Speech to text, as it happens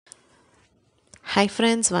Hi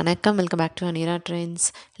friends, வணக்கம். Welcome back to அனிரா trends.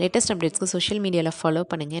 Latest அப்டேட்ஸ்க்கு social மீடியாவில் follow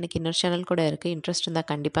பண்ணுங்கள். எனக்கு இன்னொரு சேனல் கூட இருக்குது. இன்ட்ரெஸ்ட் இருந்தால்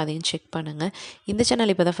கண்டிப்பாக அதையும் செக் பண்ணுங்கள். இந்த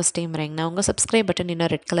சேனல் இப்போ தான் ஃபஸ்ட் டைம் வரீங்கன்னா உங்கள் சப்ஸ்கிரைப் பட்டன்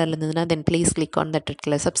இன்னும் ரெட் கலரில் இருந்ததுன்னா then please click on that red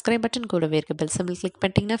colour subscribe button கூடவே இருக்க பெல் சிம்பிள் கிளிக்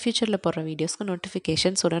பண்ணிட்டீங்கன்னா ஃபியூச்சரில் போடுற வீடியோஸ்க்கு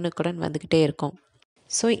நோட்டிஃபிகேஷன்ஸ் உடனுக்குடன் வந்துக்கிட்டே இருக்கும்.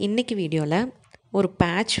 ஸோ இன்றைக்கி வீடியோவில் ஒரு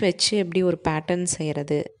பேட்ச் வச்சு எப்படி ஒரு பேட்டர்ன்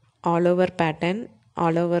செய்கிறது, all over pattern,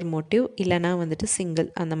 all over motive இல்லைனா வந்துட்டு சிங்கிள்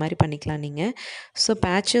அந்த மாதிரி பண்ணிக்கலாம் நீங்கள். ஸோ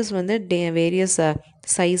பேட்சஸ் வந்து வேரியஸ்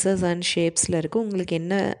சைஸஸ் அண்ட் ஷேப்ஸில் இருக்குது. உங்களுக்கு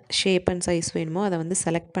என்ன ஷேப் அண்ட் சைஸ் வேணுமோ அதை வந்து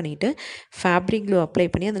செலக்ட் பண்ணிவிட்டு ஃபேப்ரிக் க்ளூ அப்ளை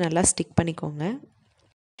பண்ணி அதை நல்லா ஸ்டிக் பண்ணிக்கோங்க.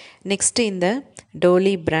 நெக்ஸ்ட்டு இந்த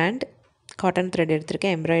டோலி பிராண்ட் காட்டன் த்ரெட்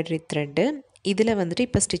எடுத்திருக்கேன், எம்ப்ராய்டரி த்ரெட்டு. இதில் வந்துட்டு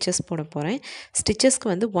இப்போ ஸ்டிச்சஸ் போட போகிறேன்.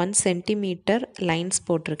 ஸ்டிச்சஸ்க்கு வந்து 1 சென்டிமீட்டர் லைன்ஸ்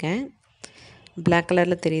போட்டிருக்கேன். பிளாக்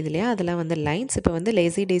கலரில் தெரியுது இல்லையா, அதெல்லாம் வந்து லைன்ஸ். இப்போ வந்து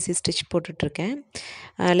லேசி டேசி ஸ்டிச் போட்டுட்ருக்கேன்.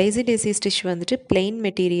 லேசி டேசி ஸ்டிச் வந்துட்டு பிளெயின்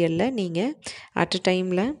மெட்டீரியலில் நீங்கள் அட் அ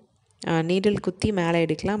டைமில் நீடில் குத்தி மேலே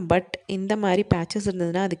எடுக்கலாம். பட் இந்த மாதிரி பேச்சஸ்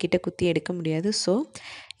இருந்ததுன்னா அதுக்கிட்ட குத்தி எடுக்க முடியாது. ஸோ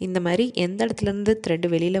இந்த மாதிரி எந்த இடத்துலேருந்து த்ரெட்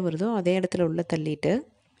வெளியில் வருதோ அதே இடத்துல உள்ளே தள்ளிட்டு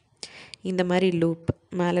இந்த மாதிரி லூப்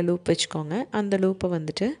மேலே லூப் வச்சுக்கோங்க. அந்த லூப்பை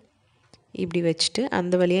வந்துட்டு இப்படி வச்சுட்டு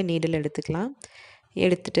அந்த வழியாக நீடில் எடுத்துக்கலாம்.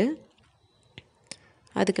 எடுத்துட்டு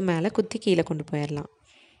அதுக்கு மேலே குத்தி கீழே கொண்டு போயிடலாம்.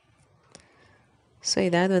 ஸோ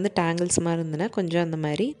ஏதாவது வந்து டேங்கிள்ஸ் மாதிரி இருந்ததுன்னா கொஞ்சம் அந்த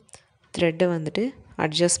மாதிரி த்ரெட்டை வந்துட்டு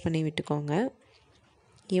அட்ஜஸ்ட் பண்ணி விட்டுக்கோங்க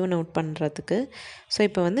ஈவன் அவுட் பண்ணுறதுக்கு. ஸோ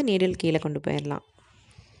இப்போ வந்து நீடில் கீழே கொண்டு போயிடலாம்.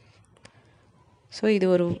 ஸோ இது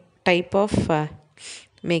ஒரு type of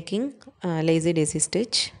making lazy daisy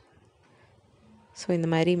stitch. So இந்த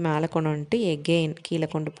மாதிரி மேலே கொண்டு வந்துட்டு எகெயின் கீழே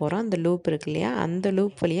கொண்டு போகிறோம். அந்த லூப் இருக்கு இல்லையா, அந்த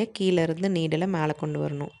லூப் வழியாக கீழே இருந்து நீடலை மேலே கொண்டு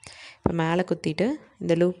வரணும். இப்போ மேலே குத்திட்டு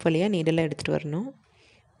இந்த லூப் வழியாக நீடலை எடுத்துகிட்டு வரணும்.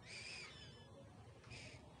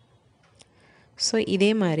 ஸோ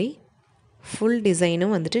இதே மாதிரி ஃபுல்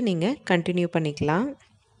டிசைனும் வந்துட்டு நீங்கள் கண்டினியூ பண்ணிக்கலாம்.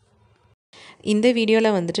 இந்த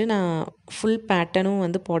வீடியோவில் வந்துட்டு நான் ஃபுல் பேட்டர்னும்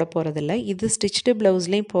வந்து போட போகிறதில்ல. இது ஸ்டிச்டு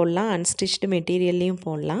ப்ளவுஸ்லேயும் போடலாம், அன்ஸ்டிச்டு மெட்டீரியல்லையும்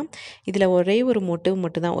போடலாம். இதில் ஒரே ஒரு மோட்டிவ்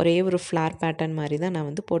மட்டும் தான், ஒரே ஒரு ஃப்ளார் பேட்டர்ன் மாதிரி தான் நான்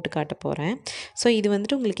வந்து போட்டு காட்ட போகிறேன். ஸோ இது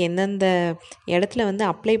வந்துட்டு உங்களுக்கு எந்தெந்த இடத்துல வந்து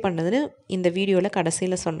அப்ளை பண்ணதுன்னு இந்த வீடியோவில்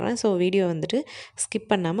கடைசியில் சொல்கிறேன். ஸோ வீடியோ வந்துட்டு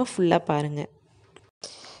ஸ்கிப் பண்ணாமல் ஃபுல்லாக பாருங்கள்.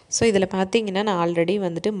 ஸோ இதில் பார்த்தீங்கன்னா நான் ஆல்ரெடி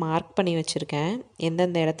வந்துட்டு மார்க் பண்ணி வச்சுருக்கேன்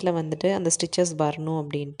எந்தெந்த இடத்துல வந்துட்டு அந்த ஸ்டிச்சஸ் வரணும்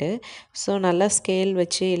அப்படின்ட்டு. ஸோ நல்லா ஸ்கேல்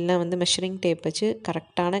வச்சு இல்லை வந்து மெஷரிங் டேப் வச்சு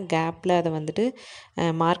கரெக்டான கேப்பில் அதை வந்துட்டு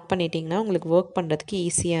மார்க் பண்ணிட்டிங்கன்னா உங்களுக்கு ஒர்க் பண்ணுறதுக்கு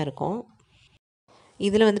ஈஸியாக இருக்கும்.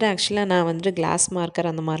 இதில் வந்துட்டு ஆக்சுவலாக நான் வந்துட்டு கிளாஸ்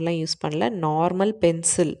மார்க்கர் அந்த மாதிரிலாம் யூஸ் பண்ணல, நார்மல்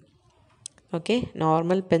பென்சில். ஓகே,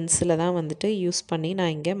 நார்மல் பென்சிலை தான் வந்துட்டு யூஸ் பண்ணி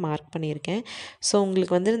நான் இங்கே மார்க் பண்ணியிருக்கேன். ஸோ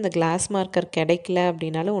உங்களுக்கு வந்து இந்த கிளாஸ் மார்க்கர் கிடைக்கல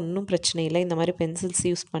அப்படின்னாலும் ஒன்றும் பிரச்சனை இல்லை, இந்த மாதிரி பென்சில்ஸ்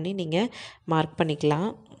யூஸ் பண்ணி நீங்கள் மார்க் பண்ணிக்கலாம்.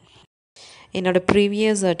 என்னோடய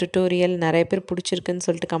ப்ரீவியஸ் டுட்டோரியல் நிறைய பேர் பிடிச்சிருக்குன்னு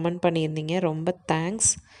சொல்லிட்டு கமெண்ட் பண்ணியிருந்தீங்க, ரொம்ப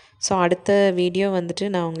தேங்க்ஸ். ஸோ அடுத்த வீடியோ வந்துட்டு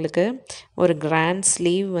நான் உங்களுக்கு ஒரு கிராண்ட்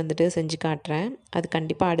ஸ்லீவ் வந்துட்டு செஞ்சு காட்டுறேன். அது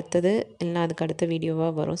கண்டிப்பாக அடுத்தது இல்லைனா அதுக்கு அடுத்த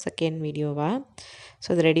வீடியோவாக வரும், செகண்ட் வீடியோவாக. ஸோ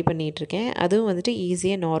அது ரெடி பண்ணிகிட்ருக்கேன். அதுவும் வந்துட்டு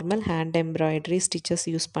ஈஸியாக normal hand embroidery stitches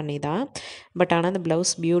use பண்ணி தான். பட் ஆனால் அந்த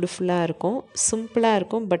ப்ளவுஸ் பியூட்டிஃபுல்லாக இருக்கும், சிம்பிளாக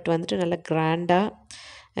இருக்கும், பட் வந்துட்டு நல்லா கிராண்டாக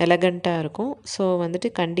எலகண்ட்டாக இருக்கும். ஸோ வந்துட்டு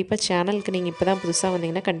கண்டிப்பாக சேனலுக்கு நீங்கள் இப்போ தான் புதுசாக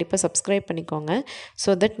வந்தீங்கன்னா கண்டிப்பாக சப்ஸ்கிரைப் பண்ணிக்கோங்க.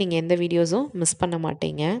 ஸோ தட் நீங்கள் எந்த வீடியோஸும் மிஸ் பண்ண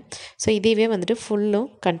மாட்டீங்க. ஸோ இதையே வந்துட்டு ஃபுல்லும்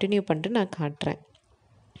கண்டினியூ பண்ணிட்டு நான் காட்டுறேன்.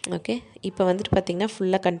 ஓகே, இப்போ வந்துட்டு பார்த்திங்கன்னா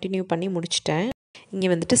ஃபுல்லாக கண்டினியூ பண்ணி முடிச்சிட்டேன். இங்கே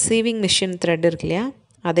வந்துட்டு சீவிங் மிஷின் த்ரெட் இருக்கு இல்லையா,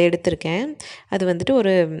 அதை எடுத்திருக்கேன். அது வந்துட்டு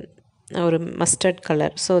ஒரு மஸ்டர்ட்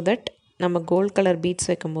கலர், ஸோ தட் நம்ம கோல்ட் கலர் பீட்ஸ்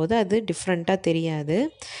வைக்கும்போது அது டிஃப்ரெண்ட்டாக தெரியாது.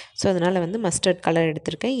 ஸோ அதனால் வந்து மஸ்டர்ட் கலர்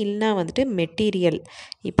எடுத்திருக்கேன். இல்லைனா வந்துட்டு மெட்டீரியல்,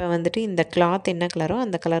 இப்போ வந்துட்டு இந்த கிளாத் என்ன கலரோ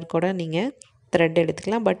அந்த கலர் கூட நீங்கள் த்ரெட்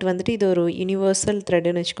எடுத்துக்கலாம். பட் வந்துட்டு இது ஒரு யூனிவர்சல்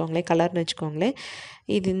த்ரெட்டுன்னு வச்சுக்கோங்களேன், கலர்னு வச்சுக்கோங்களேன்.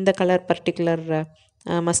 இது இந்த கலர் பர்டிகுலர்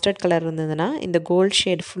மஸ்டர்ட் கலர் இருந்ததுன்னா இந்த கோல்ட்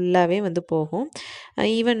ஷேட் ஃபுல்லாகவே வந்து போகும்.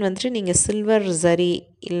 ஈவன் வந்துட்டு நீங்கள் சில்வர் ஜரி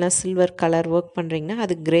இல்லைனா சில்வர் கலர் ஒர்க் பண்ணுறீங்கன்னா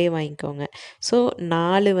அது க்ரே வாங்கிக்கோங்க. ஸோ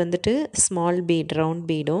 4 வந்துட்டு ஸ்மால் பீட் ரவுண்ட்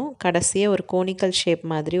பீடும் கடைசியாக ஒரு கோனிக்கல் ஷேப்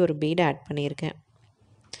மாதிரி ஒரு பீடு ஆட் பண்ணியிருக்கேன்.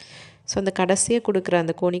 ஸோ அந்த கடைசியாக கொடுக்குற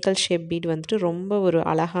அந்த கோனிக்கல் ஷேப் பீட் வந்துட்டு ரொம்ப ஒரு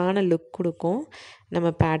அழகான லுக் கொடுக்கும்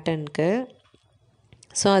நம்ம பேட்டர்னுக்கு.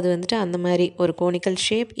 ஸோ அது வந்துட்டு அந்த மாதிரி ஒரு கோனிக்கல்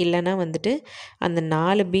ஷேப் இல்லைனா வந்துட்டு அந்த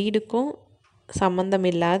 4 பீடுக்கும் சம்மந்தம்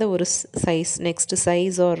இல்லாத ஒரு சைஸ், நெக்ஸ்ட்டு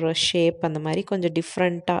சைஸ் ஒரு ஷேப் அந்த மாதிரி கொஞ்சம்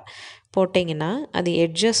டிஃப்ரெண்ட்டாக போட்டிங்கன்னா அது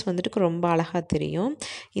எட்ஜஸ் வந்துட்டு ரொம்ப அழகாக தெரியும்.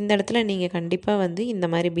 இந்த இடத்துல நீங்கள் கண்டிப்பாக வந்து இந்த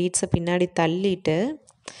மாதிரி பீட்ஸை பின்னாடி தள்ளிட்டு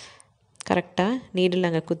கரெக்டாக நீடில்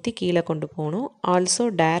அங்கே குத்தி கீழே கொண்டு போகணும். ஆல்சோ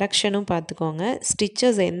டைரக்ஷனும் பார்த்துக்கோங்க,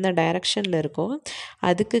 ஸ்டிச்சஸ் எந்த டைரக்ஷனில் இருக்கோ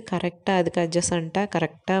அதுக்கு கரெக்டாக அதுக்கு அட்ஜசண்ட்டாக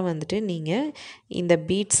கரெக்டாக வந்துட்டு நீங்கள் இந்த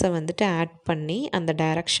பீட்ஸை வந்துட்டு ஆட் பண்ணி அந்த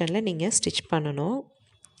டைரக்ஷனில் நீங்கள் ஸ்டிச் பண்ணணும்.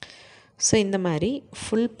 ஸோ இந்த மாதிரி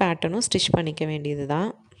ஃபுல் பேட்டர்னும் ஸ்டிச் பண்ணிக்க வேண்டியது தான்.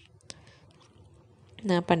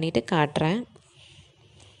 நான் பண்ணிவிட்டு காட்டுறேன்.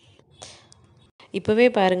 இப்போவே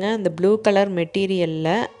பாருங்கள், அந்த ப்ளூ கலர்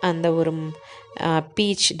மெட்டீரியலில் அந்த ஒரு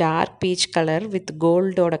beach, dark peach colour with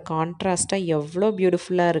கோல்டோட கான்ட்ராஸ்ட்டாக எவ்வளோ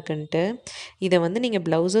பியூட்டிஃபுல்லாக இருக்குன்ட்டு. இதை வந்து நீங்கள்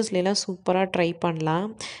ப்ளவுசஸ்லாம் சூப்பராக ட்ரை பண்ணலாம்.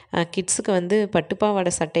 கிட்ஸுக்கு வந்து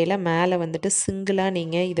பட்டுப்பாவாடை சட்டையில் மேலே வந்துட்டு சிங்கிளாக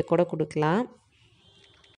நீங்கள் இதை கூட கொடுக்கலாம்.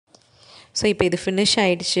 ஸோ இப்போ இது ஃபினிஷ்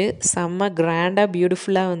ஆகிடுச்சு. செம்ம கிராண்டாக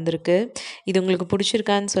பியூட்டிஃபுல்லாக வந்திருக்கு. இது உங்களுக்கு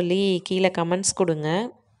பிடிச்சிருக்கான்னு சொல்லி கீழே கமெண்ட்ஸ் கொடுங்க.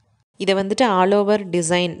 இதை வந்துட்டு ஆல் ஓவர்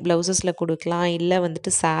டிசைன் ப்ளவுசஸில் கொடுக்கலாம், இல்லை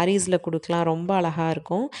வந்துட்டு சாரீஸில் கொடுக்கலாம். ரொம்ப அழகாக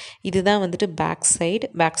இருக்கும். இதுதான் வந்துட்டு பேக்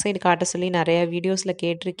சைடு காட்ட சொல்லி நிறையா வீடியோஸில்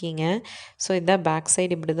கேட்டிருக்கீங்க. ஸோ இதுதான் பேக்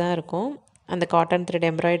சைடு, இப்படி தான் இருக்கும். அந்த காட்டன் த்ரெட்,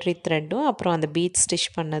 எம்ப்ராய்டரி த்ரெட்டும் அப்புறம் அந்த பீட் ஸ்டிச்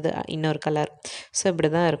பண்ணது இன்னொரு கலர். ஸோ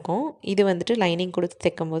இப்படி தான் இருக்கும். இது வந்துட்டு லைனிங் கொடுத்து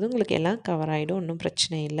தைக்கும் போது உங்களுக்கு எல்லாம் கவர் ஆகிடும், ஒன்றும்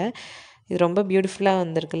பிரச்சனை இல்லை. இது ரொம்ப பியூட்டிஃபுல்லாக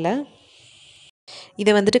வந்திருக்குல்ல.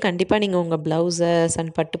 இதை வந்துட்டு கண்டிப்பாக நீங்கள் உங்கள் ப்ளவுஸஸ்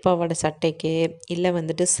அண்ட் பட்டுப்பாவாடை சட்டைக்கு, இல்லை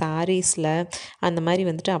வந்துட்டு சாரீஸில் அந்த மாதிரி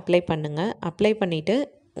வந்துட்டு அப்ளை பண்ணுங்கள். அப்ளை பண்ணிவிட்டு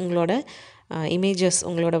உங்களோட இமேஜஸ்,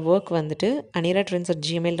 உங்களோட ஒர்க் வந்துட்டு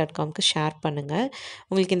aniratrends@gmail.comக்கு ஷேர் பண்ணுங்கள்.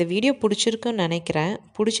 உங்களுக்கு இந்த வீடியோ பிடிச்சிருக்குன்னு நினைக்கிறேன்.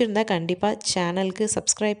 பிடிச்சிருந்தா கண்டிப்பாக சேனலுக்கு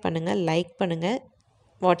சப்ஸ்கிரைப் பண்ணுங்கள், லைக் பண்ணுங்கள்,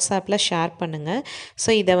 வாட்ஸ்அப்பில் ஷேர் பண்ணுங்கள். ஸோ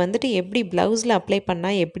இதை வந்துட்டு எப்படி ப்ளவுஸில் அப்ளை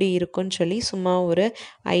பண்ணால் எப்படி இருக்குன்னு சொல்லி சும்மா ஒரு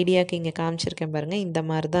ஐடியாவுக்கு இங்கே காமிச்சிருக்கேன் பாருங்கள். இந்த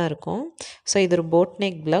மாதிரி தான் இருக்கும். ஸோ இது ஒரு போட்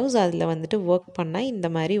நெக் ப்ளவுஸ். அதில் வந்துட்டு ஒர்க் பண்ணால் இந்த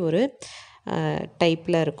மாதிரி ஒரு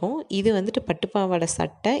டைப்பில் இருக்கும். இது வந்துட்டு பட்டுப்பாவாடை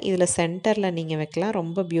சட்டை. இதில் சென்டரில் நீங்கள் வைக்கலாம்,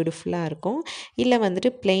 ரொம்ப பியூட்டிஃபுல்லாக இருக்கும். இல்லை வந்துட்டு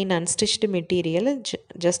பிளெயின் அன்ஸ்டிச்டு மெட்டீரியல்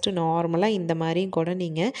ஜஸ்ட்டு நார்மலாக இந்த மாதிரியும் கூட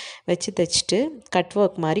நீங்கள் வச்சு தைச்சிட்டு கட்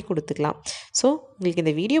ஒர்க் மாதிரி கொடுத்துக்கலாம். ஸோ உங்களுக்கு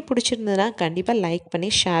இந்த வீடியோ பிடிச்சிருந்ததுன்னா கண்டிப்பாக லைக் பண்ணி,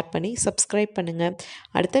 ஷேர் பண்ணி, சப்ஸ்கிரைப் பண்ணுங்கள்.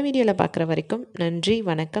 அடுத்த வீடியோவில் பார்க்குற வரைக்கும் நன்றி,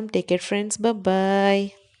 வணக்கம். Take care friends. பை.